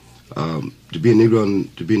To be a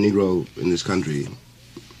Negro in this country,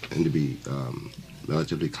 and to be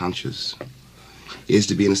relatively conscious, is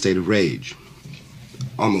to be in a state of rage,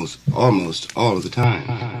 almost all of the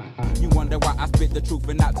time. You wonder why I spit the truth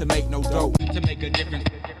and not to make no dough. To make a difference.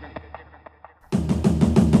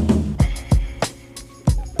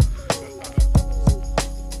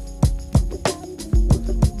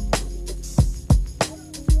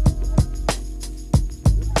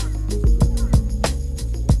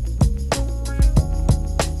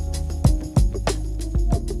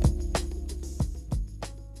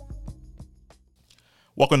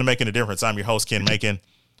 Welcome to Making a Difference. I'm your host, Ken Macon.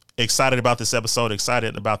 Excited about this episode,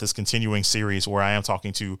 excited about this continuing series where I am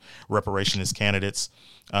talking to reparationist candidates.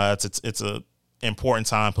 It's a important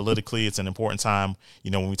time politically. It's an important time,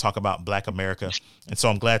 when we talk about Black America. And so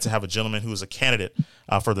I'm glad to have a gentleman who is a candidate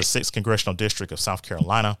for the 6th Congressional District of South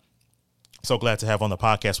Carolina. So glad to have on the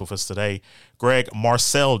podcast with us today, Greg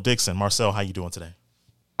Marcel Dixon. Marcel, how you doing today?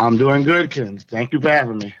 I'm doing good, Ken. Thank you for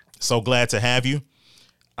having me. So glad to have you.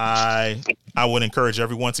 I would encourage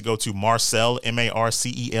everyone to go to Marcel,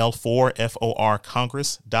 MARCEL 4 FOR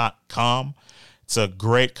Congress.com. It's a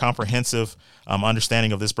great comprehensive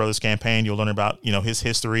understanding of this brother's campaign. You'll learn about, his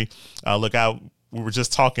history. We were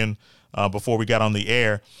just talking before we got on the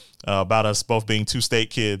air about us both being two state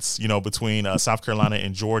kids, between South Carolina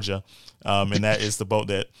and Georgia. And that is the boat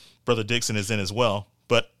that Brother Dixon is in as well.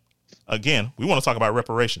 But again, we want to talk about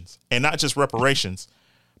reparations, and not just reparations,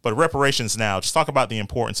 but reparations now. Just talk about the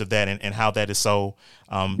importance of that and how that is so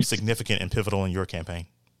significant and pivotal in your campaign.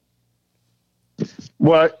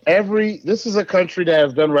 Well, this is a country that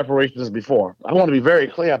has done reparations before. I want to be very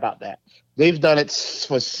clear about that. They've done it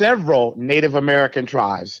for several Native American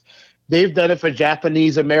tribes. They've done it for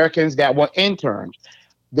Japanese Americans that were interned.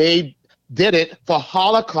 They did it for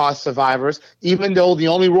Holocaust survivors, even though the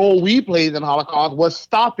only role we played in Holocaust was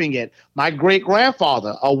stopping it. My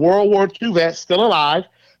great-grandfather, a World War II vet, still alive,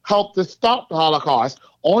 helped to stop the Holocaust,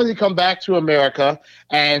 only to come back to America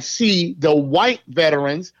and see the white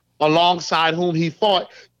veterans alongside whom he fought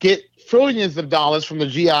get trillions of dollars from the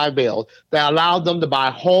GI Bill that allowed them to buy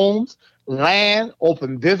homes, land,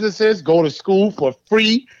 open businesses, go to school for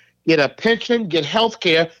free, get a pension, get health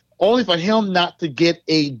care, only for him not to get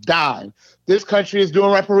a dime. This country is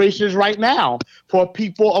doing reparations right now for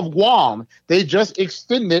people of Guam. They just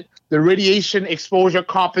extended the Radiation Exposure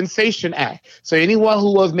Compensation Act. So anyone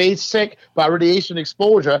who was made sick by radiation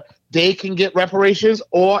exposure, they can get reparations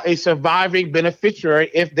or a surviving beneficiary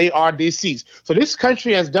if they are deceased. So this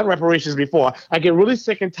country has done reparations before. I get really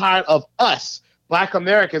sick and tired of us, Black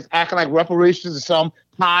Americans, acting like reparations is some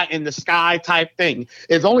pie in the sky type thing.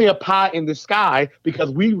 It's only a pie in the sky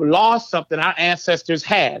because we lost something our ancestors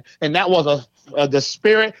had, and that was the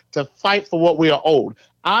spirit to fight for what we are owed.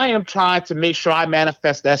 I am trying to make sure I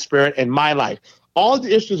manifest that spirit in my life. All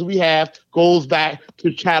the issues we have goes back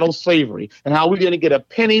to chattel slavery and how we didn't get a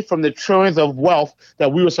penny from the trillions of wealth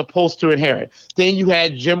that we were supposed to inherit. Then you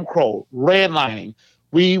had Jim Crow, redlining.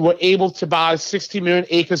 We were able to buy 60 million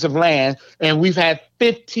acres of land, and we've had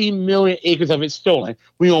 15 million acres of it stolen.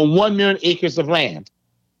 We own 1 million acres of land.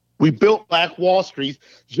 We built Black Wall Street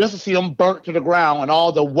just to see them burnt to the ground and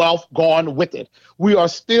all the wealth gone with it. We are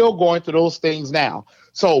still going through those things now.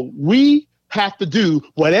 So we have to do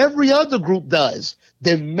what every other group does.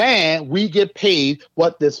 Demand we get paid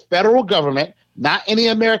what this federal government, not any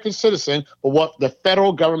American citizen, but what the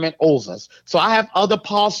federal government owes us. So I have other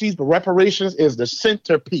policies, but reparations is the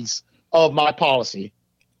centerpiece of my policy.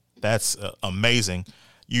 That's amazing.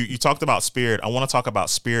 You talked about spirit. I want to talk about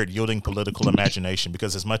spirit yielding political imagination,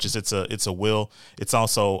 because as much as it's a will, it's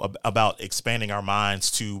also about expanding our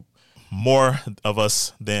minds to more of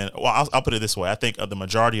us than, well, I'll put it this way. I think the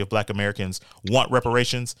majority of Black Americans want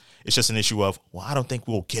reparations. It's just an issue of, well, I don't think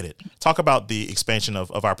we'll get it. Talk about the expansion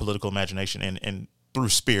of our political imagination and through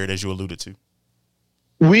spirit, as you alluded to.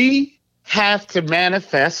 We have to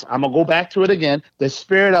manifest, I'm going to go back to it again, the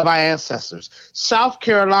spirit of our ancestors. South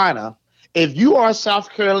Carolina, if you are a South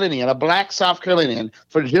Carolinian, a Black South Carolinian,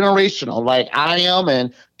 for generational, like I am,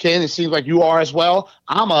 and Ken, it seems like you are as well,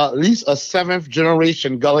 I'm at least a 7th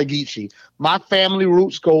generation Gullah Geechee. My family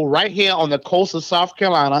roots go right here on the coast of South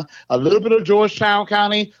Carolina, a little bit of Georgetown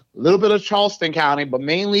County, a little bit of Charleston County, but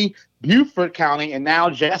mainly Beaufort County and now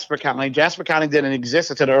Jasper County. Jasper County didn't exist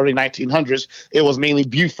until the early 1900s. It was mainly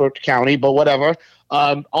Beaufort County, but whatever.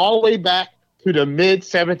 All the way back to the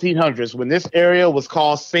mid-1700s, when this area was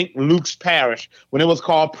called St. Luke's Parish, when it was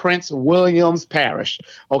called Prince William's Parish,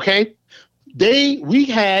 okay? We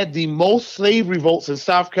had the most slave revolts in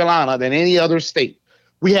South Carolina than any other state.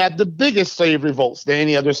 We had the biggest slave revolts than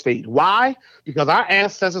any other state. Why? Because our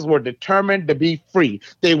ancestors were determined to be free.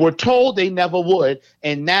 They were told they never would.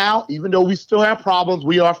 And now, even though we still have problems,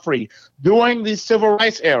 we are free. During the civil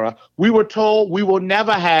rights era, we were told we will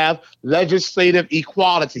never have legislative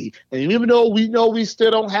equality. And even though we know we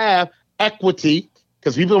still don't have equity,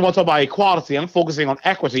 because people want to talk about equality, I'm focusing on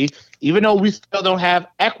equity. Even though we still don't have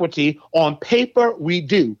equity, on paper we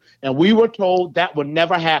do. And we were told that would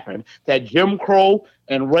never happen, that Jim Crow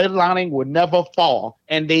and redlining would never fall,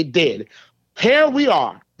 and they did. Here we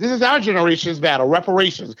are. This is our generation's battle,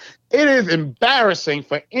 reparations. It is embarrassing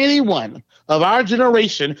for anyone of our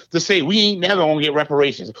generation to say we ain't never gonna get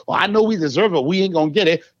reparations. Well, I know we deserve it, we ain't gonna get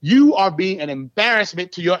it. You are being an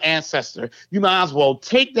embarrassment to your ancestor. You might as well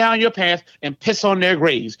take down your pants and piss on their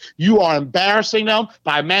graves. You are embarrassing them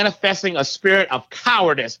by manifesting a spirit of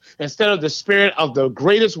cowardice instead of the spirit of the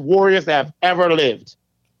greatest warriors that have ever lived.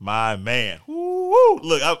 My man. Woo-woo.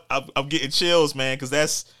 Look, I'm getting chills, man, because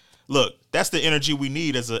that's the energy we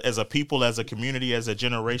need as a people, as a community, as a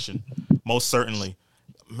generation. Most certainly.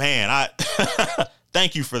 Man, I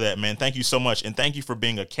thank you for that, man. Thank you so much. And thank you for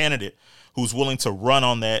being a candidate who's willing to run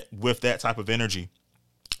on that with that type of energy.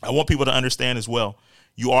 I want people to understand as well,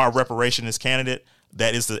 you are a reparationist candidate.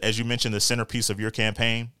 That is, as you mentioned, the centerpiece of your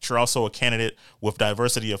campaign. You're also a candidate with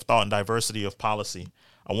diversity of thought and diversity of policy.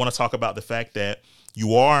 I want to talk about the fact that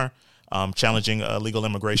you are challenging illegal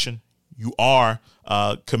immigration. You are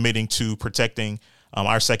committing to protecting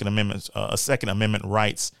our Second Amendment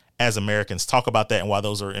rights as Americans. Talk about that and why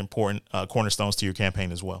those are important cornerstones to your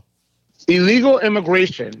campaign as well. Illegal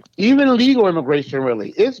immigration, even legal immigration,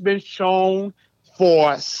 really, it's been shown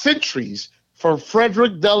for centuries, from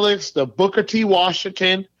Frederick Douglass to Booker T.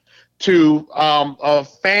 Washington to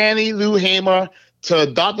Fannie Lou Hamer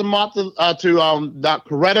to Dr.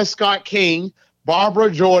 Coretta Scott King,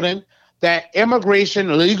 Barbara Jordan, that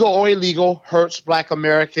immigration, legal or illegal, hurts Black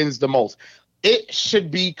Americans the most. It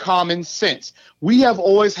should be common sense. We have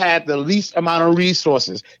always had the least amount of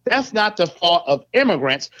resources. That's not the fault of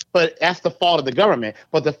immigrants, but that's the fault of the government.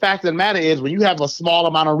 But the fact of the matter is, when you have a small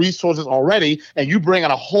amount of resources already and you bring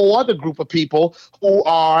in a whole other group of people who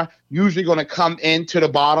are usually going to come into the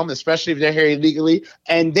bottom, especially if they're here illegally,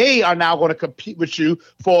 and they are now going to compete with you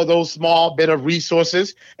for those small bit of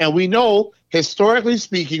resources. And we know, historically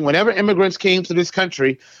speaking, whenever immigrants came to this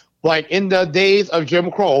country, like in the days of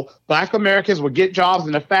Jim Crow, Black Americans would get jobs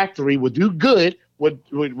in the factory, would do good,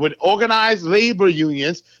 would organize labor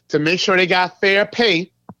unions to make sure they got fair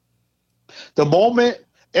pay. The moment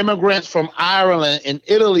immigrants from Ireland and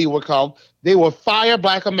Italy would come, they would fire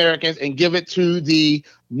Black Americans and give it to the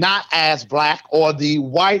not as Black or the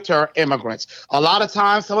whiter immigrants. A lot of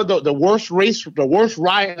times, some of the worst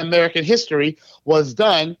riot in American history was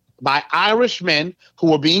done by Irish men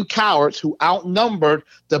who were being cowards, who outnumbered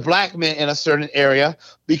the Black men in a certain area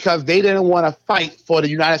because they didn't want to fight for the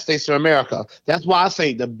United States of America. That's why I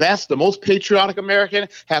say the most patriotic American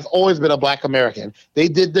has always been a Black American. They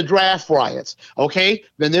did the draft riots, okay?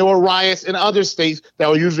 Then there were riots in other states that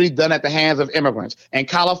were usually done at the hands of immigrants. In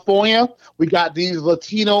California, we got these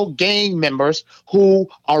Latino gang members who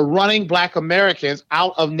are running Black Americans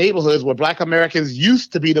out of neighborhoods where Black Americans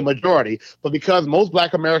used to be the majority. But because most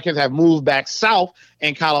Black Americans have moved back south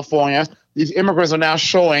in California, these immigrants are now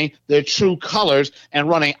showing their true colors and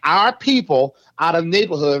running our people out of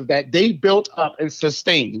neighborhoods that they built up and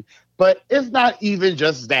sustained. But it's not even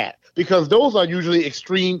just that, because those are usually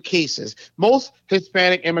extreme cases. Most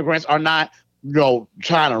Hispanic immigrants are not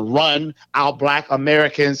trying to run out Black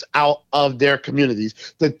Americans out of their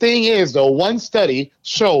communities. The thing is, though, one study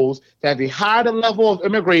shows that the higher the level of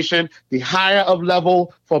immigration, the higher of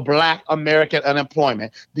level for Black American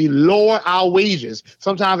unemployment, the lower our wages,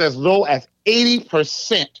 sometimes as low as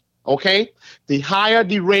 80%, okay? The higher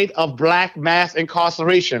the rate of Black mass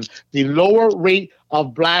incarceration, the lower rate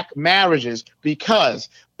of Black marriages, because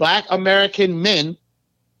Black American men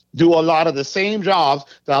do a lot of the same jobs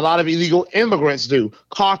that a lot of illegal immigrants do: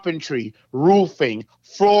 carpentry, roofing,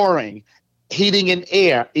 flooring, heating and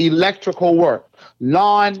air, electrical work,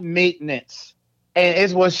 lawn maintenance. And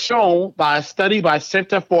it was shown by a study by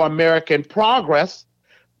Center for American Progress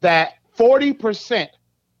that nearly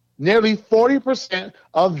 40%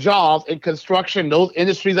 of jobs in construction, those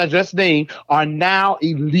industries I just named, are now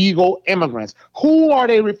illegal immigrants. Who are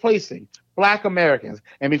they replacing? Black Americans.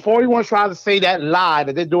 And before you want to try to say that lie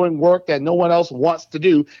that they're doing work that no one else wants to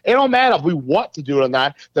do, it don't matter if we want to do it or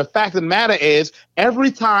not. The fact of the matter is, every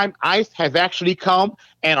time ICE has actually come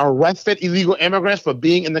and arrested illegal immigrants for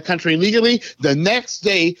being in the country illegally, the next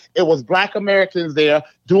day it was Black Americans there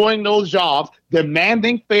doing those jobs,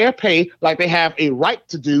 demanding fair pay like they have a right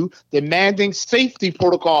to do, demanding safety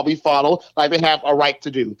protocol be followed like they have a right to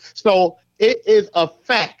do. So it is a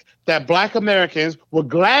fact that Black Americans will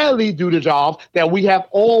gladly do the jobs that we have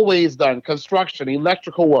always done, construction,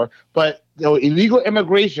 electrical work. But illegal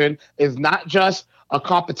immigration is not just a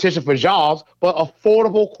competition for jobs, but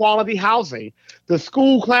affordable quality housing. The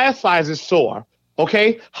school class sizes soar,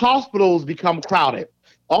 okay? Hospitals become crowded.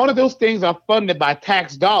 All of those things are funded by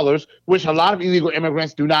tax dollars, which a lot of illegal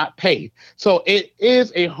immigrants do not pay. So it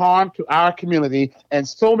is a harm to our community in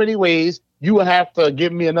so many ways. You will have to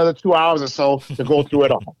give me another 2 hours or so to go through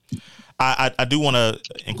it all. I do want to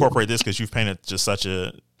incorporate this because you've painted just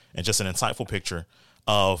an insightful picture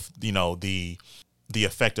of, you know, the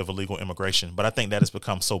effect of illegal immigration. But I think that has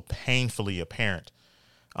become so painfully apparent,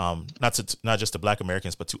 not just to Black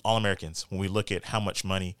Americans, but to all Americans when we look at how much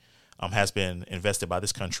money has been invested by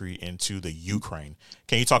this country into the Ukraine.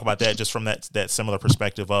 Can you talk about that just from that similar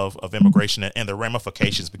perspective of immigration and the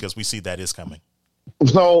ramifications, because we see that is coming?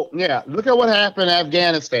 So, yeah, look at what happened in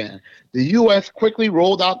Afghanistan. The U.S. quickly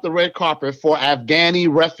rolled out the red carpet for Afghani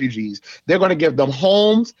refugees. They're going to give them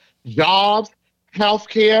homes, jobs, health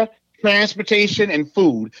care, transportation, and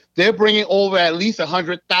food. They're bringing over at least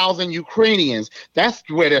 100,000 Ukrainians. That's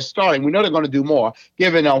where they're starting. We know they're going to do more,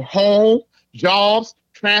 giving them home, jobs,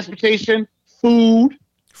 transportation, food,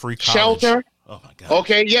 free college. Shelter. Oh, my God.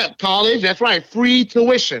 Okay, yeah, college. That's right. Free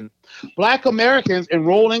tuition. Black Americans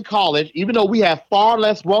enroll in college, even though we have far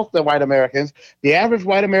less wealth than white Americans. The average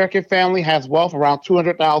white American family has wealth around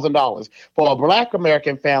 $200,000. For a Black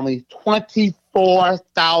American family,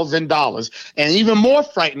 $24,000. And even more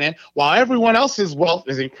frightening, while everyone else's wealth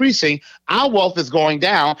is increasing, our wealth is going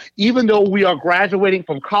down, even though we are graduating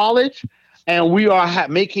from college and we are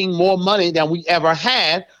making more money than we ever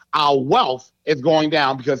had. Our wealth is going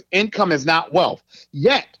down because income is not wealth.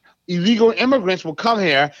 Yet, illegal immigrants will come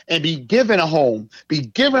here and be given a home, be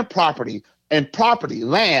given property,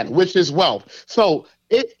 land, which is wealth. So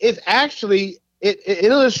it illustrates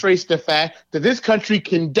the fact that this country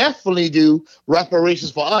can definitely do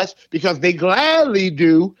reparations for us because they gladly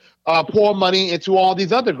do pour money into all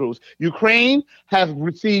these other groups. Ukraine has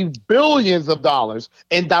received billions of dollars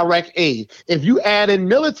in direct aid. If you add in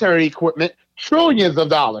military equipment, trillions of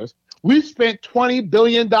dollars. We spent $20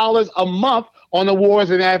 billion a month on the wars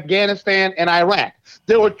in Afghanistan and Iraq.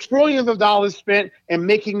 There were trillions of dollars spent in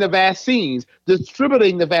making the vaccines,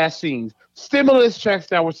 distributing the vaccines, stimulus checks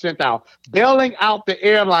that were sent out, bailing out the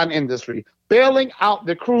airline industry, bailing out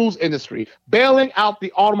the cruise industry, bailing out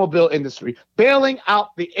the automobile industry, bailing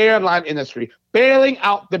out the airline industry, bailing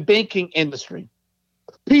out the banking industry.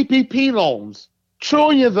 PPP loans,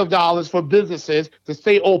 trillions of dollars for businesses to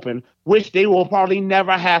stay open, which they will probably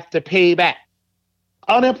never have to pay back.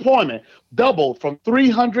 Unemployment doubled from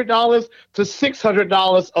 $300 to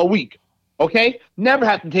 $600 a week. Okay? Never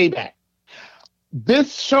have to pay back.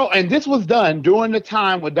 This was done during the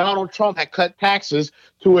time when Donald Trump had cut taxes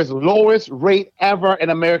to his lowest rate ever in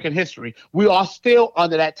American history. We are still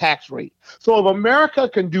under that tax rate. So if America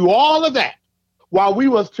can do all of that while we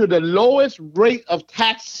was to the lowest rate of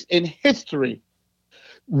tax in history,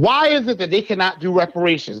 why is it that they cannot do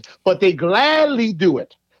reparations, but they gladly do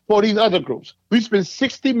it for these other groups? We spend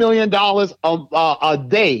 $60 million a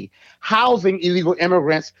day housing illegal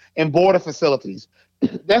immigrants in border facilities.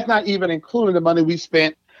 That's not even including the money we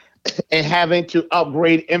spent in having to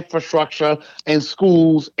upgrade infrastructure and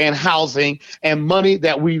schools and housing and money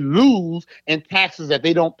that we lose in taxes that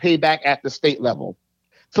they don't pay back at the state level.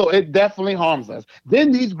 So it definitely harms us.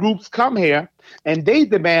 Then these groups come here and they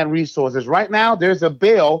demand resources. Right now, there's a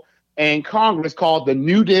bill in Congress called the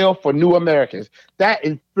New Deal for New Americans. That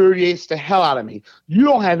infuriates the hell out of me. You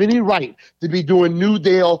don't have any right to be doing New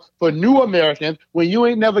Deal for New Americans when you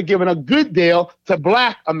ain't never given a good deal to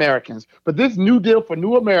Black Americans. But this New Deal for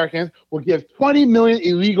New Americans will give 20 million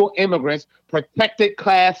illegal immigrants protected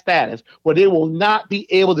class status, where they will not be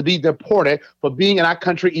able to be deported for being in our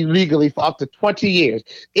country illegally for up to 20 years.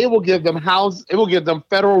 It will give them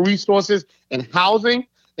federal resources in housing,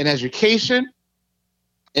 in education,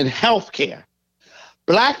 in health care.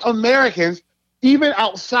 Black Americans, even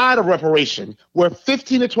outside of reparation, were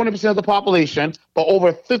 15 to 20% of the population, but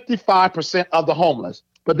over 55% of the homeless.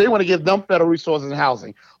 But they want to give them federal resources and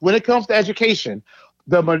housing. When it comes to education,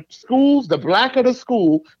 Schools, the blacker the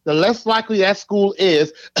school, the less likely that school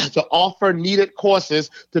is to offer needed courses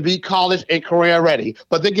to be college and career ready.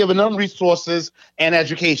 But they're giving them resources and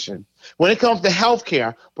education. When it comes to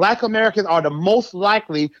healthcare, Black Americans are the most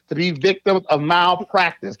likely to be victims of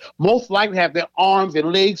malpractice, most likely to have their arms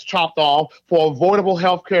and legs chopped off for avoidable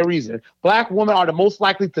healthcare reasons. Black women are the most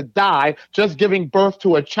likely to die just giving birth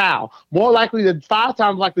to a child, more likely to 5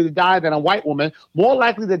 times likely to die than a white woman, more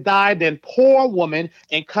likely to die than poor women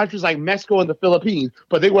in countries like Mexico and the Philippines,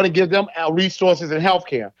 but they want to give them resources and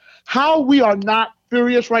healthcare. How we are not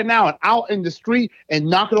furious right now and out in the street and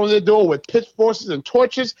knocking on their door with pitchforks and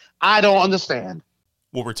torches, I don't understand.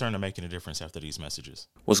 We'll return to Making a Difference after these messages.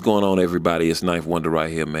 What's going on, everybody? It's Ninth Wonder right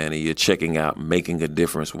here, man, and you're checking out Making a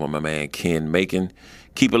Difference with my man Ken Macon.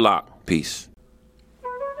 Keep it locked. Peace.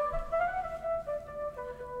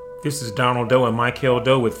 This is Donald Doe and Michael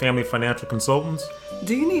Doe with Family Financial Consultants.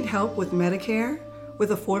 Do you need help with Medicare,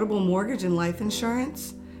 with affordable mortgage and life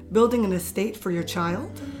insurance, building an estate for your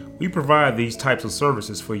child? We provide these types of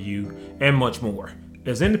services for you and much more.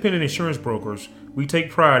 As independent insurance brokers, we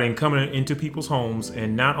take pride in coming into people's homes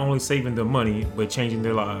and not only saving them money, but changing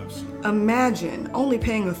their lives. Imagine only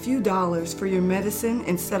paying a few dollars for your medicine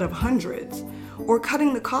instead of hundreds, or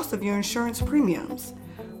cutting the cost of your insurance premiums.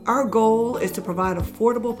 Our goal is to provide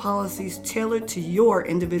affordable policies tailored to your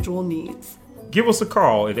individual needs. Give us a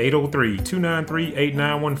call at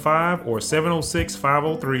 803-293-8915 or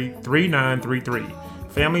 706-503-3933.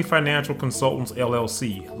 Family Financial Consultants,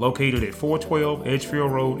 LLC, located at 412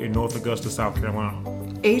 Edgefield Road in North Augusta, South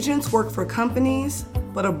Carolina. Agents work for companies,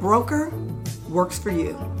 but a broker works for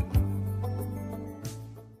you.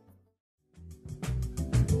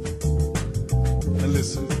 Now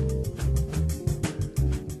listen.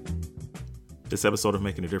 This episode of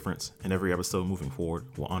Making a Difference and every episode moving forward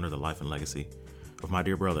will honor the life and legacy of my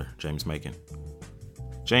dear brother, James Macon.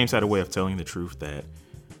 James had a way of telling the truth that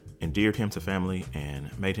endeared him to family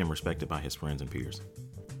and made him respected by his friends and peers.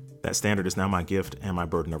 That standard is now my gift and my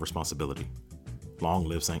burden of responsibility. Long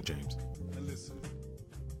live St. James.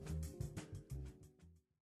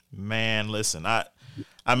 Man, listen,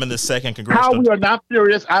 I'm in the second congressional. How we are not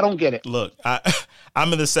furious, I don't get it. Look,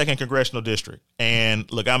 I'm in the second congressional district,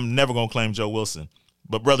 and look, I'm never gonna claim Joe Wilson,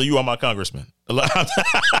 but brother, you are my congressman.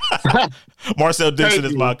 Marcel Dixon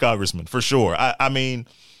is my congressman for sure. I mean,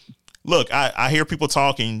 look, I hear people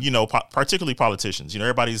talking, particularly politicians.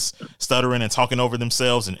 Everybody's stuttering and talking over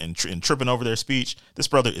themselves and tripping over their speech. This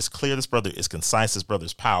brother is clear. This brother is concise. This brother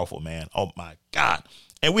is powerful, man. Oh, my God.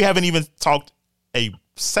 And we haven't even talked a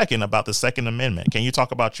second about the Second Amendment. Can you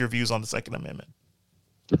talk about your views on the Second Amendment?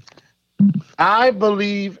 I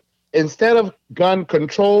believe instead of gun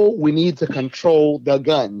control, we need to control the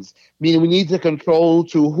guns, meaning we need to control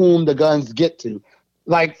to whom the guns get to.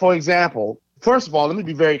 Like, for example, first of all, let me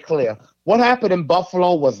be very clear. What happened in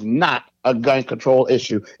Buffalo was not a gun control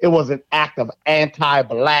issue. It was an act of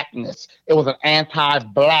anti-blackness. It was an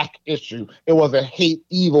anti-black issue. It was a hate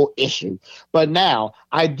evil issue. But now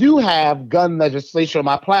I do have gun legislation on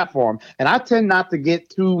my platform, and I tend not to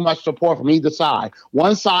get too much support from either side.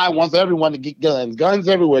 One side wants everyone to get guns. Guns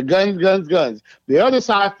everywhere. Guns, guns, guns. The other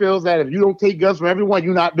side feels that if you don't take guns from everyone,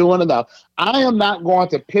 you're not doing enough. I am not going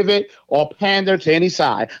to pivot or pander to any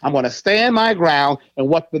side. I'm going to stand my ground and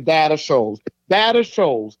what the data shows. Data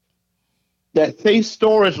shows that safe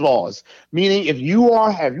storage laws, meaning if you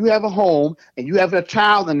have a home and you have a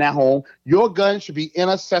child in that home, your gun should be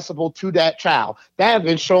inaccessible to that child. That has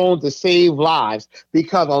been shown to save lives,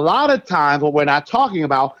 because a lot of times what we're not talking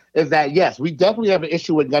about is that, yes, we definitely have an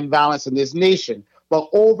issue with gun violence in this nation, but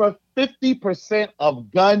over 50% of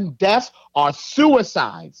gun deaths are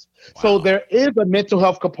suicides. Wow. So there is a mental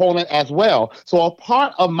health component as well. So a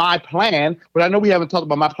part of my plan, but I know we haven't talked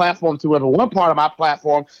about my platform too much, but one part of my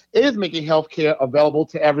platform is making healthcare available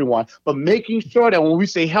to everyone, but making sure that when we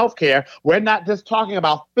say healthcare, we're not just talking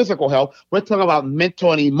about physical health, we're talking about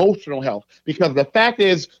mental and emotional health. Because the fact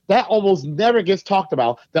is that almost never gets talked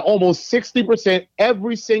about, that almost 60%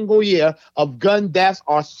 every single year of gun deaths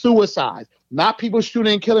are suicides. Not people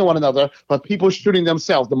shooting and killing one another, but people shooting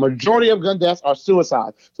themselves. The majority of gun deaths are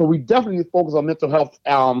suicide. So we definitely focus on mental health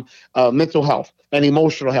and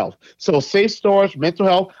emotional health. So safe storage, mental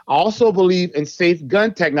health. I also believe in safe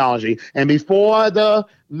gun technology. And before I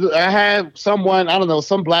had someone, I don't know,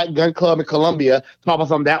 some black gun club in Colombia talk about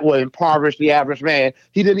something that would impoverish the average man.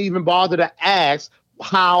 He didn't even bother to ask,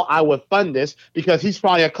 how I would fund this, because he's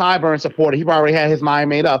probably a Clyburn supporter. He already had his mind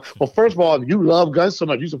made up. Well, first of all, if you love guns so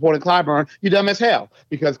much, you supported Clyburn, you're dumb as hell,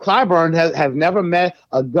 because Clyburn has never met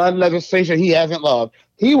a gun legislation he hasn't loved.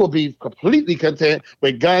 He will be completely content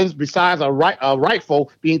with guns besides a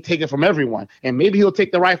rifle being taken from everyone. And maybe he'll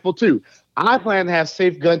take the rifle too. I plan to have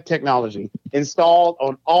safe gun technology installed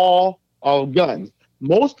on all guns.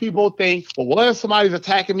 Most people think, well, what if somebody's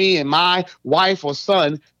attacking me and my wife or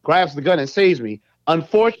son grabs the gun and saves me?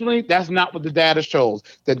 Unfortunately, that's not what the data shows.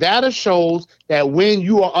 The data shows that when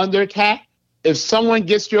you are under attack, if someone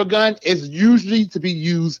gets your gun, it's usually to be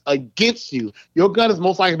used against you. Your gun is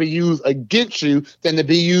most likely to be used against you than to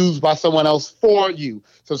be used by someone else for you.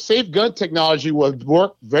 So safe gun technology will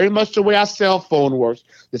work very much the way our cell phone works.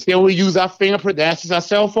 The same way we use our fingerprint to access our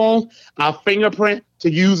cell phone, our fingerprint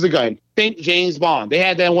to use the gun. Think James Bond. They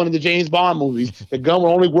had that in one of the James Bond movies. The gun will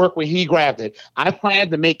only work when he grabbed it. I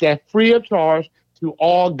plan to make that free of charge to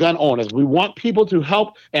all gun owners. We want people to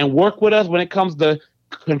help and work with us when it comes to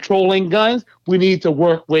controlling guns. We need to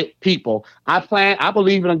work with people. I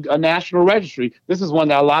believe in a national registry. This is one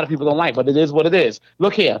that a lot of people don't like, but it is what it is.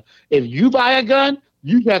 Look here. If you buy a gun,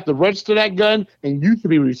 you have to register that gun, and you should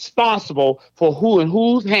be responsible for who and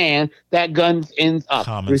whose hand that gun ends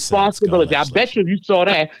up. Responsibility. I bet you if you saw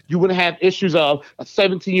that, you wouldn't have issues of a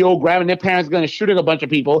 17-year-old grabbing their parents' gun and shooting a bunch of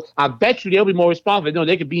people. I bet you they'll be more responsible. No,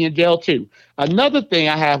 they could be in jail too. Another thing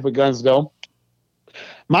I have with guns, though,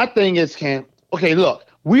 my thing is, okay, look,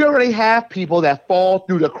 we already have people that fall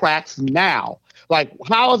through the cracks now. Like,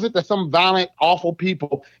 how is it that some violent, awful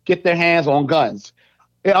people get their hands on guns?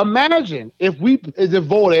 Imagine if we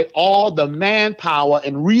devoted all the manpower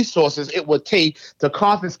and resources it would take to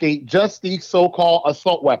confiscate just these so-called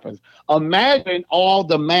assault weapons. Imagine all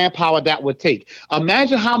the manpower that would take.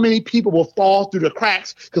 Imagine how many people will fall through the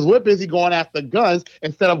cracks because we're busy going after guns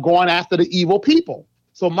instead of going after the evil people.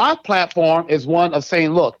 So my platform is one of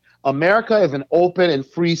saying, look, America is an open and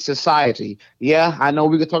free society. Yeah, I know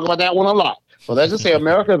we could talk about that one a lot. So let's just say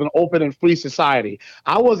America is an open and free society.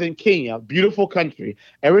 I was in Kenya, beautiful country.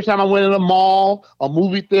 Every time I went in a mall, a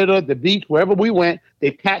movie theater, the beach, wherever we went,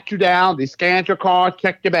 they pat you down, they scanned your card,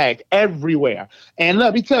 checked your bags, everywhere. And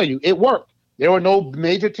let me tell you, it worked. There were no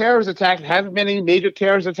major terrorist attacks, haven't been any major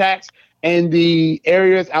terrorist attacks in the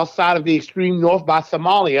areas outside of the extreme north by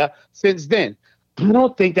Somalia since then. I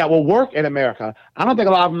don't think that will work in America. I don't think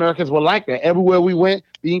a lot of Americans will like that. Everywhere we went,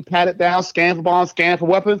 being patted down, scanned for bombs, scanned for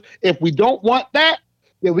weapons. If we don't want that,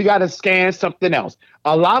 then we got to scan something else.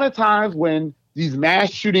 A lot of times when these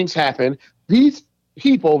mass shootings happen, these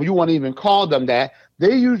people, if you want to even call them that,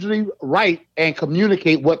 they usually write and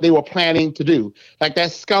communicate what they were planning to do. Like that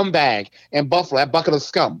scumbag in Buffalo, that bucket of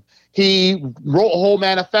scum. He wrote a whole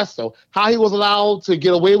manifesto. How he was allowed to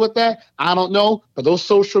get away with that, I don't know. But those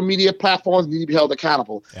social media platforms need to be held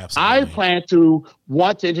accountable. Absolutely. I plan to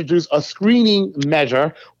want to introduce a screening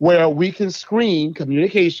measure where we can screen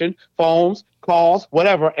communication, phones, calls,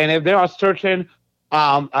 whatever. And if there are certain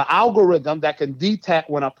algorithm that can detect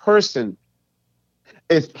when a person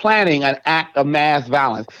is planning an act of mass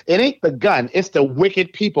violence. It ain't the gun. It's the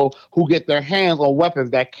wicked people who get their hands on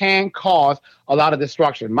weapons that can cause a lot of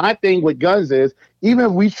destruction. My thing with guns is, even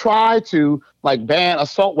if we try to ban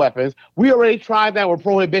assault weapons, we already tried that with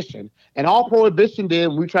prohibition. And all prohibition did,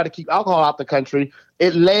 when we tried to keep alcohol out the country,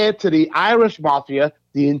 it led to the Irish mafia,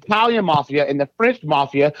 the Italian mafia, and the French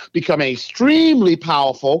mafia becoming extremely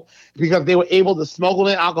powerful because they were able to smuggle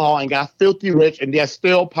in alcohol and got filthy rich, and they're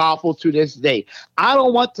still powerful to this day. I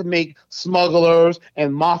don't want to make smugglers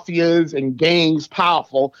and mafias and gangs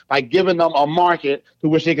powerful by giving them a market to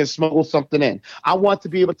which they can smuggle something in. I want to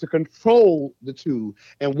be able to control the two.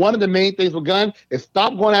 And one of the main things with guns is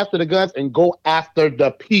stop going after the guns and go after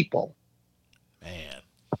the people. Man.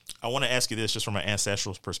 I want to ask you this just from an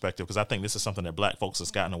ancestral perspective, because I think this is something that Black folks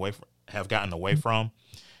have gotten away from,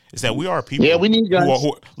 is that we are people. Yeah, we need guns.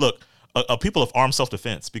 A people of armed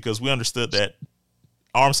self-defense, because we understood that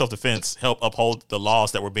armed self-defense helped uphold the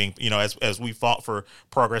laws that were being, as we fought for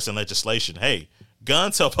progress in legislation. Hey,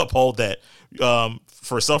 guns help uphold that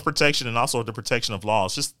for self-protection and also the protection of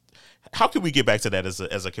laws. Just how can we get back to that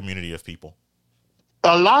as a community of people?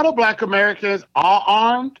 A lot of Black Americans are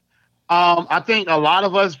armed. I think a lot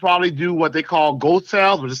of us probably do what they call ghost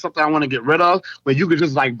sales, which is something I want to get rid of, where you could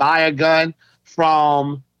just buy a gun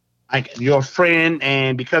from your friend,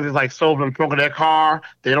 and because it's sold in the trunk of their car,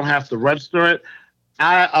 they don't have to register it.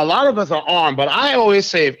 A lot of us are armed, but I always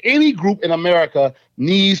say if any group in America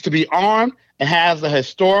needs to be armed and has a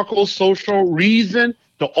historical, social reason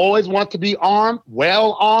to always want to be armed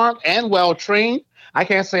and well-trained, I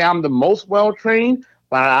can't say I'm the most well-trained,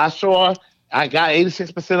 but I sure I got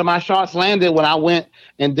 86% of my shots landed when I went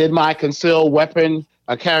and did my concealed weapon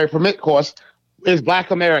carry permit course is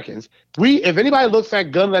Black Americans. If anybody looks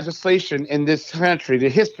at gun legislation in this country, the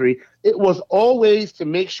history, it was always to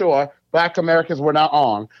make sure Black Americans were not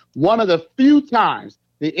armed. One of the few times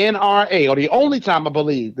the NRA, or the only time I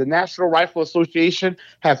believe, the National Rifle Association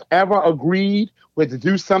has ever agreed to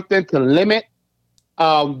do something to limit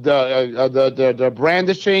the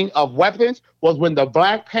brandishing of weapons was when the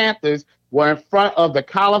Black Panthers were in front of the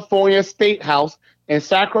California State House in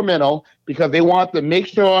Sacramento because they wanted to make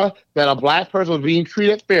sure that a Black person was being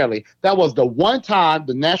treated fairly. That was the one time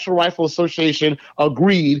the National Rifle Association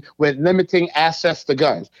agreed with limiting access to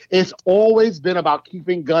guns. It's always been about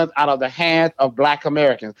keeping guns out of the hands of Black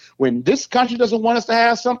Americans. When this country doesn't want us to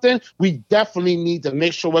have something, we definitely need to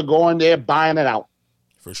make sure we're going there buying it out.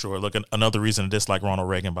 For sure. Look, another reason to dislike Ronald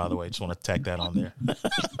Reagan, by the way. Just want to tack that on there.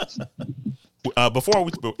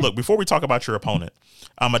 Before we talk about your opponent,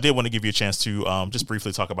 I did want to give you a chance to just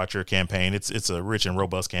briefly talk about your campaign. It's a rich and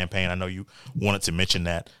robust campaign. I know you wanted to mention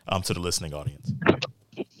that to the listening audience.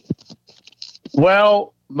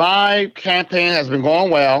 Well, my campaign has been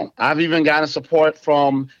going well. I've even gotten support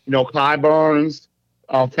from, Clyde Burns,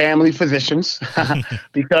 family physicians,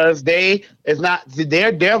 because they're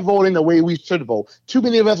voting the way we should vote. Too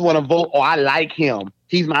many of us want to vote, oh, I like him,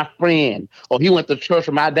 he's my friend, or he went to church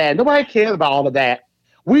with my dad. Nobody cares about all of that.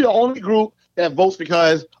 We're the only group that votes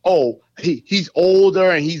because, he's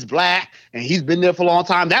older and he's Black and he's been there for a long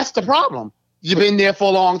time. That's the problem. You've been there for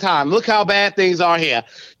a long time. Look how bad things are here.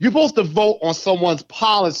 You're supposed to vote on someone's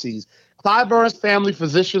policies. Clyde Burns family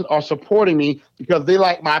physicians are supporting me because they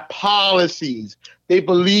like my policies. They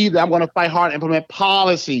believe that I'm going to fight hard and implement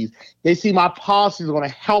policies. They see my policies are going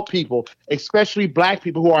to help people, especially Black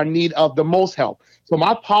people who are in need of the most help. So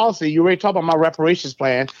my policy, you already talked about my reparations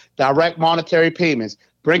plan, direct monetary payments,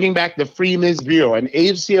 bringing back the Freedmen's Bureau, an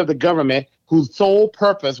agency of the government whose sole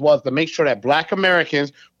purpose was to make sure that Black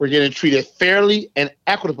Americans were getting treated fairly and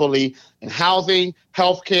equitably in housing,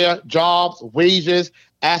 healthcare, jobs, wages,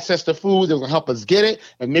 access to food. They're going to help us get it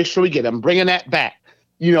and make sure we get them, bringing that back.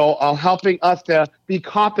 Helping us to be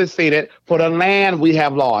compensated for the land we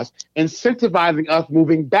have lost, incentivizing us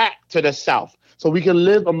moving back to the South so we can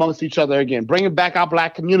live amongst each other again, bringing back our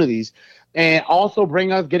Black communities, and also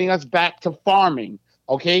getting us back to farming,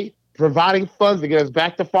 okay? Providing funds to get us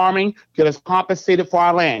back to farming, get us compensated for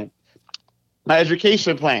our land. My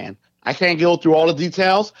education plan. I can't go through all the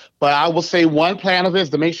details, but I will say one plan of it is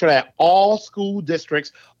to make sure that all school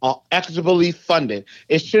districts are equitably funded.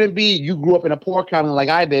 It shouldn't be you grew up in a poor county like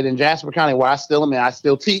I did in Jasper County, where I still am and I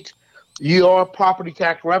still teach. Your property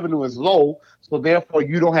tax revenue is low, so therefore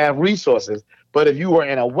you don't have resources. But if you were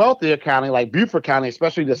in a wealthier county like Beaufort County,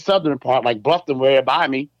 especially the southern part like Bluffton, where by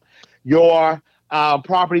me, your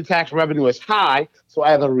property tax revenue is high. So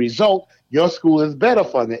as a result, your school is better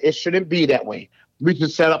funded. It shouldn't be that way. We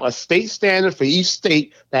should set up a state standard for each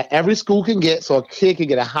state that every school can get so a kid can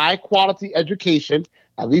get a high quality education,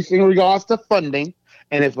 at least in regards to funding.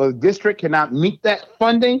 And if a district cannot meet that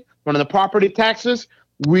funding from the property taxes,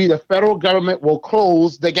 the federal government will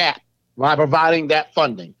close the gap by providing that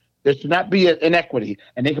funding. There should not be an inequity,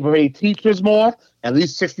 and they can pay teachers more, at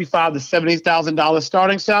least $65,000 to $70,000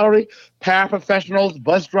 starting salary, paraprofessionals,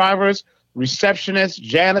 bus drivers, receptionists,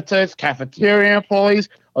 janitors, cafeteria employees.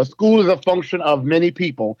 A school is a function of many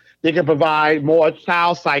people. They can provide more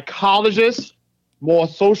child psychologists, more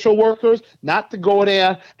social workers, not to go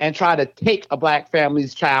there and try to take a Black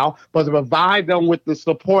family's child, but to provide them with the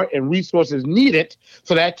support and resources needed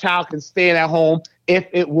so that child can stay in that home if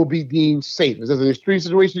it will be deemed safe. If there's an extreme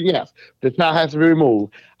situation, yes, the child has to be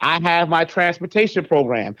removed. I have my transportation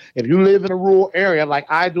program. If you live in a rural area like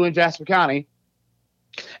I do in Jasper County,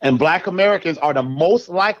 and Black Americans are the most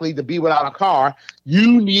likely to be without a car,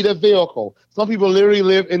 you need a vehicle. Some people literally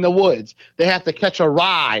live in the woods. They have to catch a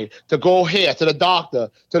ride to go here, to the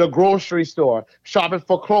doctor, to the grocery store, shopping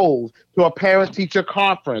for clothes, to a parent-teacher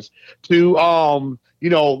conference, to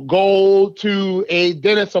go to a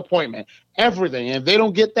dentist appointment, everything. And if they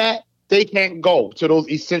don't get that, they can't go to those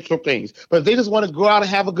essential things. But if they just want to go out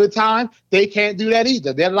and have a good time, they can't do that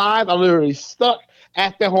either. Their lives are literally stuck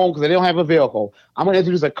at their home because they don't have a vehicle. I'm going to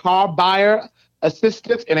introduce a car buyer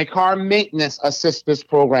assistance and a car maintenance assistance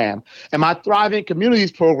program. And my Thriving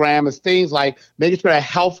Communities program is things like making sure that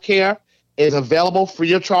healthcare is available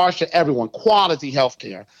free of charge to everyone, quality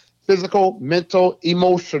healthcare, physical, mental,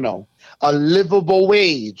 emotional, a livable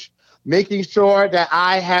wage, making sure that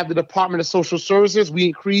I have the Department of Social Services. We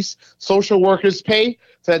increase social workers' pay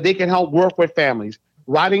so that they can help work with families.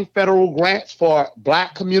 writing federal grants for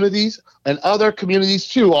Black communities and other communities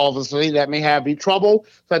too, obviously, that may have trouble,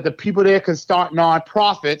 so that the people there can start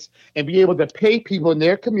nonprofits and be able to pay people in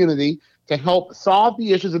their community to help solve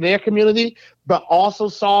the issues in their community, but also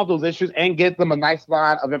solve those issues and get them a nice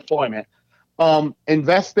line of employment.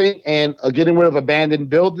 Investing and getting rid of abandoned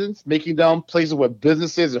buildings, making them places where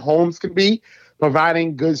businesses and homes can be,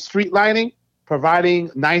 providing good street lighting,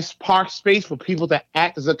 providing nice park space for people to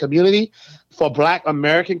act as a community, for Black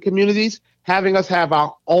American communities, having us have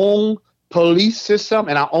our own police system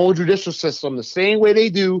and our own judicial system the same way they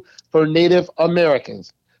do for Native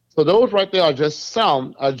Americans. So those right there are just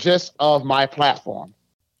some of my platform.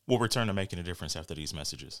 We'll return to Making a Difference after these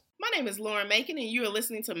messages. My name is Lauren Macon, and you are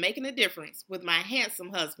listening to Making a Difference with my handsome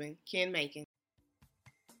husband, Ken Macon.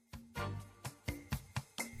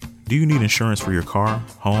 Do you need insurance for your car,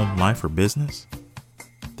 home, life, or business?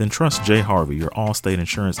 Then trust Jay Harvey, your Allstate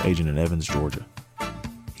insurance agent in Evans, Georgia.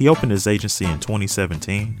 He opened his agency in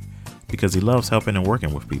 2017 because he loves helping and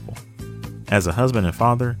working with people. As a husband and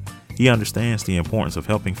father, he understands the importance of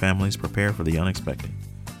helping families prepare for the unexpected.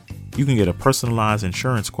 You can get a personalized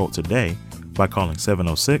insurance quote today by calling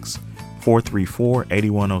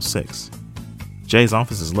 706-434-8106. Jay's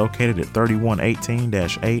office is located at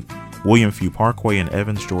 3118-8 William Few Parkway in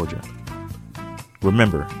Evans, Georgia.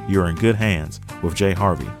 Remember, you're in good hands with Jay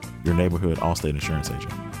Harvey, your neighborhood Allstate insurance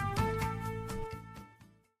agent.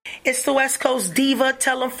 It's the West Coast Diva.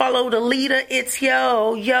 Tell them follow the leader. It's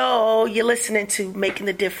yo. You're listening to Making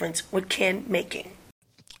the Difference with Ken Macon.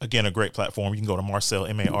 Again, a great platform. You can go to Marcel,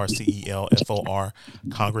 MarcelFOR,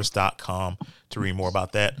 Congress.com to read more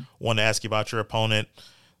about that. Want to ask you about your opponent,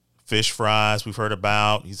 Fish Fries. We've heard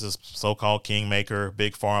about. He's a so-called kingmaker,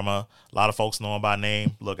 big pharma. A lot of folks know him by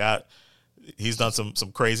name. Look, he's done some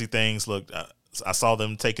crazy things. Look, I saw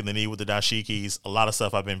them taking the knee with the dashikis. A lot of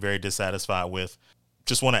stuff I've been very dissatisfied with.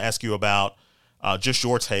 Just want to ask you about just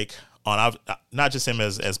your take on not just him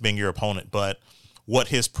as being your opponent, but what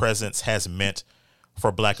his presence has meant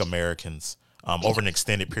for Black Americans over an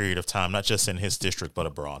extended period of time, not just in his district, but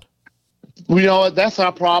abroad. You know, that's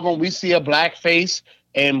our problem. We see a Black face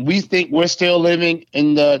and we think we're still living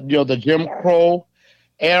in the Jim Crow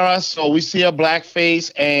era. So we see a Black face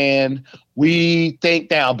and we think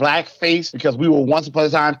that a Black face, because we were once upon a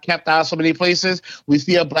time kept out of so many places, we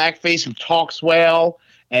see a Black face who talks well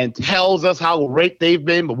and tells us how great they've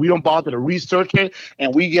been, but we don't bother to research it,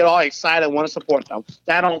 and we get all excited and want to support them.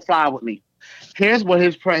 That don't fly with me. Here's what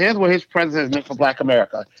his presence has meant for Black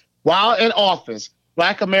America. While in office,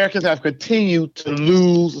 Black Americans have continued to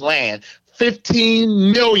lose land.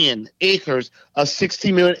 15 million acres of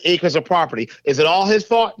 16 million acres of property. Is it all his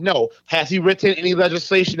fault? No. Has he written any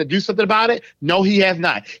legislation to do something about it? No, he has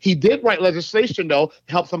not. He did write legislation, though,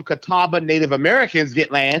 to help some Catawba Native Americans get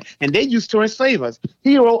land, and they used to enslave us.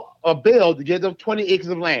 He wrote a bill to give them 20 acres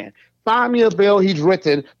of land. Find me a bill he's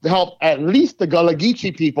written to help at least the Gullah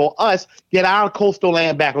Geechee people, us, get our coastal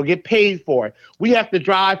land back or get paid for it. We have to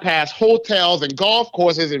drive past hotels and golf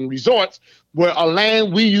courses and resorts where a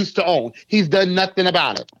land we used to own. He's done nothing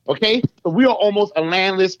about it, okay? So we are almost a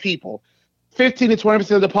landless people. 15 to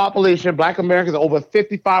 20% of the population, Black Americans, are over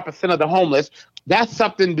 55% of the homeless. That's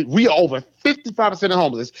something, we are over 55% of the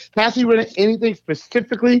homeless. Has he written anything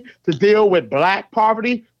specifically to deal with Black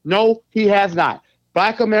poverty? No, he has not.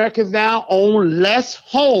 Black Americans now own less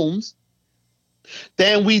homes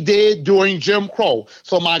than we did during Jim Crow.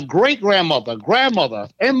 So my great-grandmother, grandmother,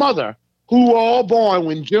 and mother, who were all born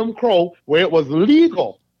when Jim Crow, where it was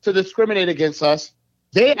legal to discriminate against us,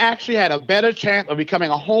 they actually had a better chance of becoming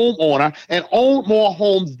a homeowner and owned more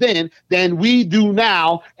homes then than we do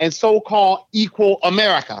now in so-called equal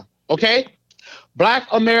America, okay? Black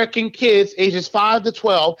American kids ages 5 to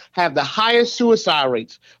 12 have the highest suicide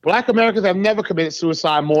rates. Black Americans have never committed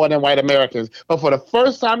suicide more than white Americans. But for the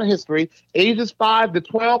first time in history, ages 5 to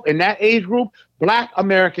 12, in that age group, Black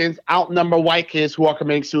Americans outnumber white kids who are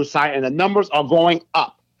committing suicide, and the numbers are going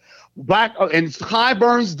up. Black in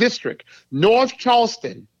Clyburn's district, North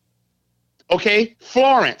Charleston, okay,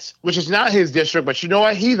 Florence, which is not his district, but you know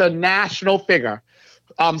what? He's a national figure.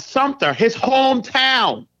 Sumter, his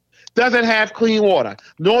hometown, doesn't have clean water.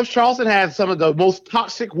 North Charleston has some of the most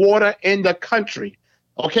toxic water in the country.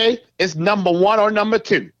 Okay? It's number 1 or number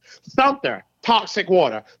 2. Sumter, toxic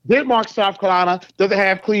water. Denmark, South Carolina, doesn't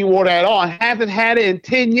have clean water at all and hasn't had it in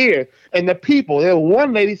 10 years. And the people,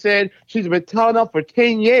 one lady said she's been telling them for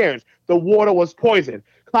 10 years the water was poisoned.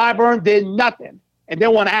 Clyburn did nothing. And they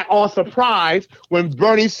want to act all surprised when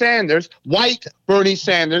Bernie Sanders, white Bernie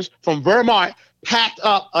Sanders from Vermont, packed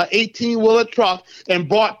up an 18-wheeler truck and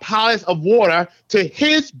brought pallets of water to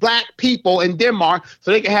his black people in Denmark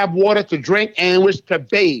so they can have water to drink and in which to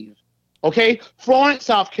bathe. Okay? Florence,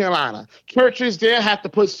 South Carolina. Churches there have to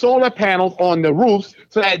put solar panels on the roofs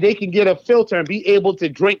so that they can get a filter and be able to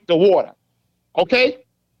drink the water. Okay?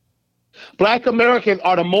 Black Americans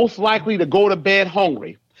are the most likely to go to bed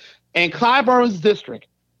hungry. In Clyburn's district,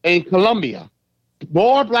 in Columbia,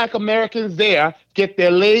 more Black Americans there get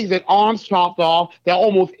their legs and arms chopped off than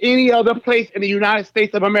almost any other place in the United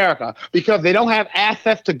States of America because they don't have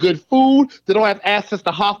access to good food, they don't have access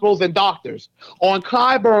to hospitals and doctors. On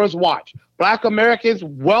Clyburn's watch, Black Americans'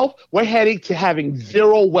 wealth, we're heading to having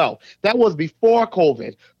zero wealth. That was before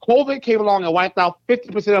COVID. COVID came along and wiped out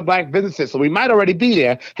 50% of Black businesses, so we might already be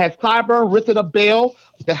there. Has Clyburn written a bill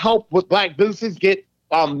to help with Black businesses get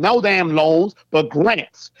no damn loans, but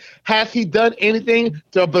grants? Has he done anything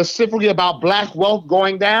specifically about Black wealth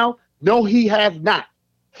going down? No, he has not.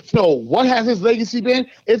 So what has his legacy been?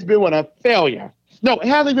 It's been with a failure. No, it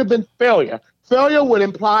hasn't even been failure. Failure would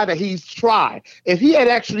imply that he's tried. If he had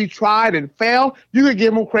actually tried and failed, you could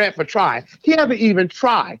give him credit for trying. He hasn't even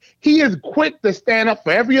tried. He is quick to stand up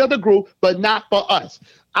for every other group, but not for us.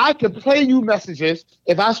 I could play you messages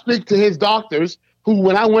if I speak to his doctors who,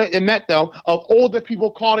 when I went and met them, of older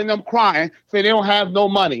people calling them crying, saying they don't have no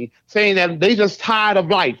money, saying that they just tired of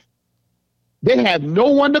life. They have no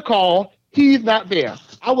one to call. He's not there.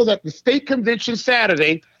 I was at the state convention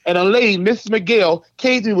Saturday, and a lady, Mrs. McGill,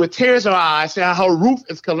 came to me with tears in her eyes, saying her roof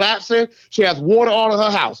is collapsing. She has water all in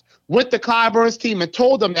her house. Went to Clyburn's team and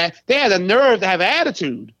told them that they had the nerve to have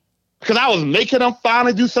attitude because I was making them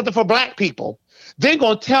finally do something for Black people. They're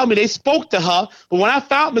going to tell me they spoke to her, but when I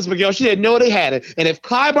found Ms. McGill, she didn't know they had it. And if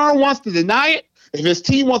Clyburn wants to deny it, if his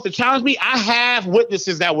team wants to challenge me, I have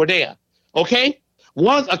witnesses that were there, okay?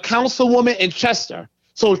 One's a councilwoman in Chester.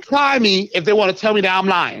 So try me if they want to tell me that I'm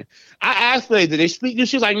lying. I asked her, did they speak to you?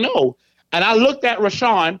 She was like, no. And I looked at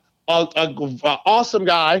Rashawn, an awesome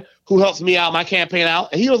guy who helps me out, my campaign out,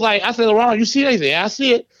 and he was like, I said, Ron, you see anything? I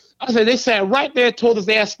see it. I said, they sat right there, told us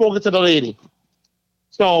they had spoken to the lady.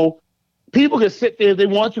 So people can sit there if they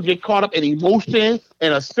want to get caught up in emotion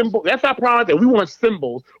and a symbol. That's our problem. That we want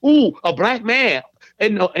symbols. Ooh, a Black man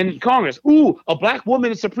in Congress. Ooh, a Black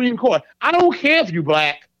woman in Supreme Court. I don't care if you're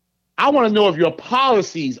Black. I want to know if your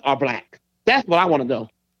policies are Black. That's what I want to know.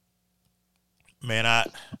 Man,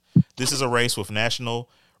 this is a race with national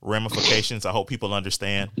ramifications. I hope people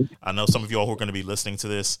understand. I know some of you all who are going to be listening to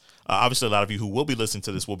this, obviously a lot of you who will be listening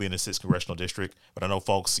to this will be in the 6th congressional district, but I know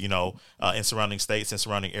folks, in surrounding states and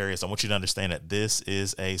surrounding areas, I want you to understand that this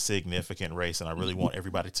is a significant race, and I really want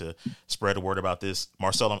everybody to spread the word about this.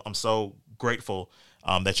 Marcel, I'm so grateful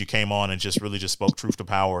that you came on and just spoke truth to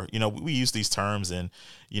power. We use these terms and,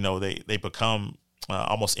 they become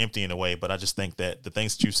almost empty in a way, but I just think that the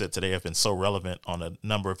things that you said today have been so relevant on a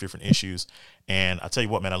number of different issues. And I tell you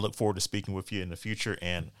what, man, I look forward to speaking with you in the future.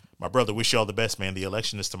 And my brother, wish you all the best, man. The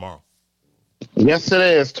election is tomorrow. Yes, it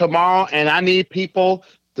is tomorrow. And I need people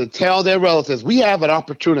to tell their relatives we have an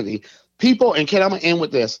opportunity. People, and Ken, I'm going to end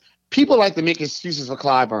with this. People like to make excuses for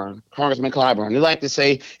Clyburn, Congressman Clyburn. They like to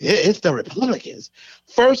say it's the Republicans.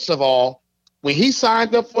 First of all, when he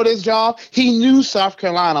signed up for this job, he knew South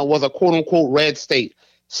Carolina was a quote-unquote red state.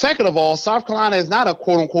 Second of all, South Carolina is not a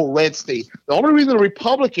quote-unquote red state. The only reason the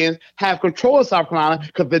Republicans have control of South Carolina is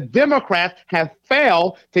because the Democrats have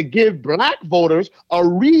failed to give Black voters a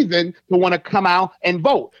reason to want to come out and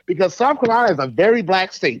vote. Because South Carolina is a very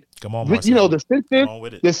Black state. Come on, Marcel.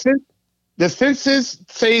 The census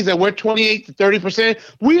says that we're 28 to 30%.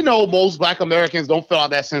 We know most Black Americans don't fill out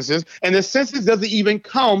that census, and the census doesn't even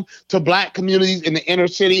come to Black communities in the inner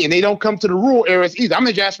city, and they don't come to the rural areas either. I'm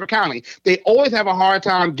in Jasper County. They always have a hard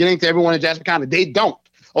time getting to everyone in Jasper County. They don't.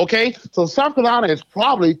 Okay, so South Carolina is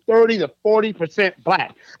probably 30 to 40%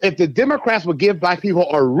 Black. If the Democrats would give Black people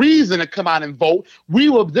a reason to come out and vote,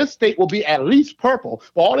 this state will be at least purple.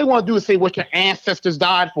 But all they want to do is say what your ancestors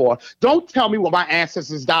died for. Don't tell me what my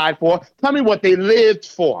ancestors died for. Tell me what they lived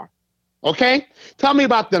for. Okay? Tell me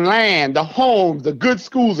about the land, the homes, the good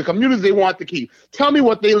schools, the communities they want to keep. Tell me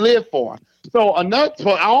what they live for. So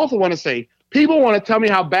I also want to say, people want to tell me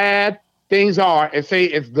how bad things are and say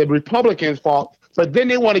it's the Republicans' fault. But then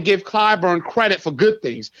they want to give Clyburn credit for good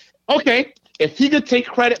things. Okay, if he could take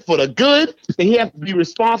credit for the good, then he has to be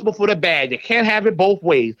responsible for the bad. You can't have it both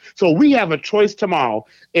ways. So we have a choice tomorrow.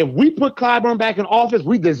 If we put Clyburn back in office,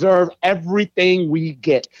 we deserve everything we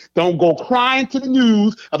get. Don't go crying to the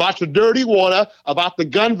news about your dirty water, about the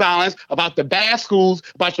gun violence, about the bad schools,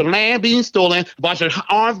 about your land being stolen, about your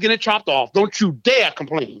arms getting chopped off. Don't you dare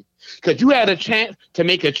complain, because you had a chance to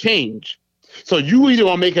make a change. So you either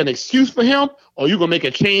gonna make an excuse for him or you gonna make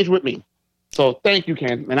a change with me. So thank you,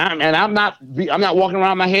 Ken. And I'm not walking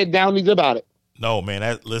around my head down either about it. No, man.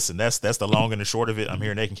 That's the long and the short of it. I'm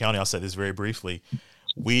here in Aiken County. I'll say this very briefly.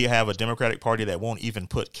 We have a Democratic Party that won't even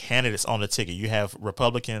put candidates on the ticket. You have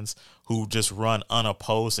Republicans who just run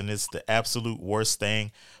unopposed, and it's the absolute worst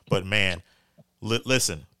thing. But, man,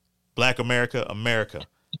 listen, Black America,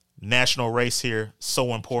 national race here,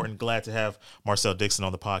 so important. Glad to have Marcel Dixon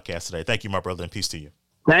on the podcast today. Thank you, my brother, and peace to you.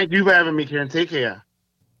 Thank you for having me, Karen. Take care.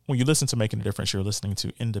 When you listen to Making a Difference, you're listening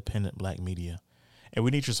to independent Black media, and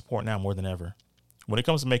we need your support now more than ever. When it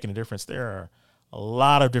comes to making a difference, there are a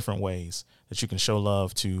lot of different ways that you can show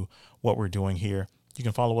love to what we're doing here. You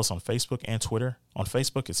can follow us on Facebook and Twitter. On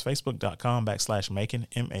Facebook, it's facebook.com/Making,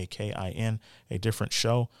 MAKIN, a different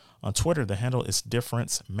show. On Twitter, the handle is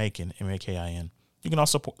Difference Making, MAKIN. You can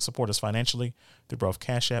also support us financially through both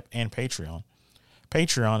Cash App and Patreon.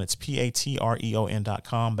 Patreon, it's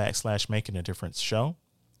patreon.com/Making a Difference show.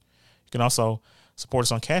 You can also support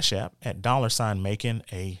us on Cash App at $Making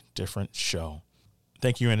a Different show.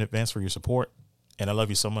 Thank you in advance for your support, and I love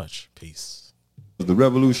you so much. Peace. The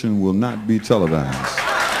revolution will not be televised.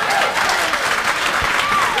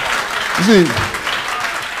 You see,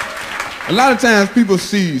 a lot of times people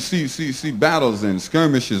see battles and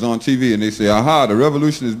skirmishes on TV and they say, aha, the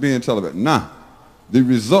revolution is being televised. Nah, the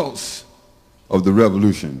results of the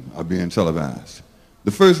revolution are being televised.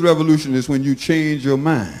 The first revolution is when you change your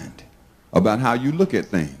mind about how you look at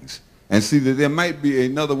things and see that there might be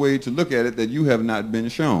another way to look at it that you have not been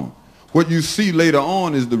shown. What you see later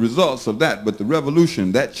on is the results of that, but the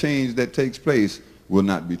revolution, that change that takes place, will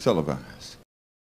not be televised.